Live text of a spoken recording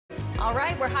All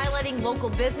right, we're highlighting local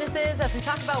businesses as we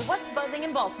talk about what's buzzing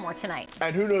in Baltimore tonight.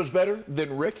 And who knows better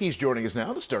than Rick? He's joining us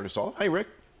now to start us off. Hey, Rick.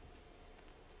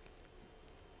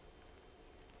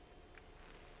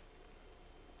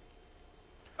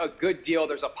 A good deal.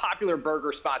 There's a popular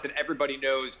burger spot that everybody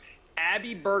knows,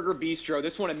 Abbey Burger Bistro.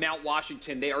 This one in Mount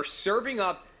Washington. They are serving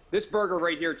up this burger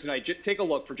right here tonight. Take a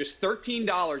look for just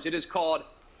 $13. It is called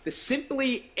the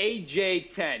Simply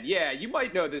AJ10. Yeah, you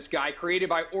might know this guy, created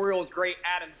by Orioles great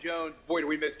Adam Jones. Boy, do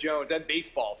we miss Jones, and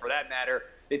baseball for that matter.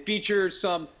 It features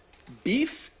some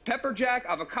beef, pepper jack,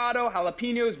 avocado,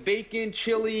 jalapenos, bacon,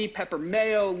 chili, pepper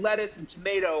mayo, lettuce, and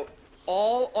tomato,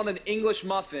 all on an English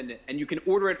muffin, and you can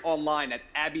order it online at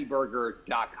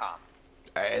abbeyburger.com.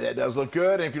 Hey, that does look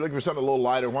good. And if you're looking for something a little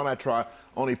lighter, why not try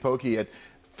Oni Poke at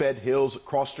Fed Hills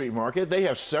Cross Street Market? They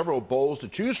have several bowls to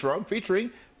choose from,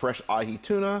 featuring fresh ahi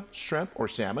tuna, shrimp, or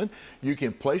salmon. You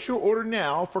can place your order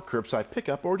now for curbside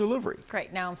pickup or delivery.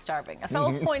 Great, now I'm starving. A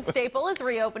Fells Point staple is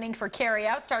reopening for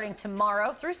carryout starting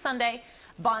tomorrow through Sunday.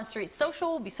 Bond Street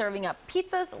Social will be serving up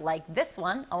pizzas like this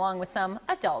one, along with some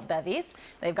adult bevies.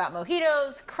 They've got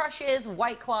mojitos, crushes,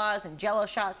 White Claws, and Jello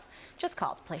shots. Just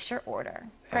call to place your order.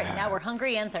 Great, now we're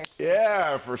hungry and thirsty.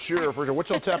 Yeah, for sure, for sure. What's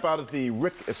on tap out at the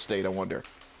Rick estate, I wonder?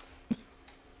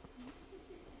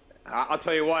 I'll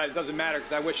tell you what, it doesn't matter,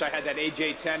 because I wish I had that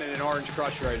AJ10 and an orange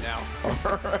crush right now. All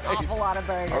right. Awful lot of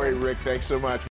burgers. All right, Rick, thanks so much.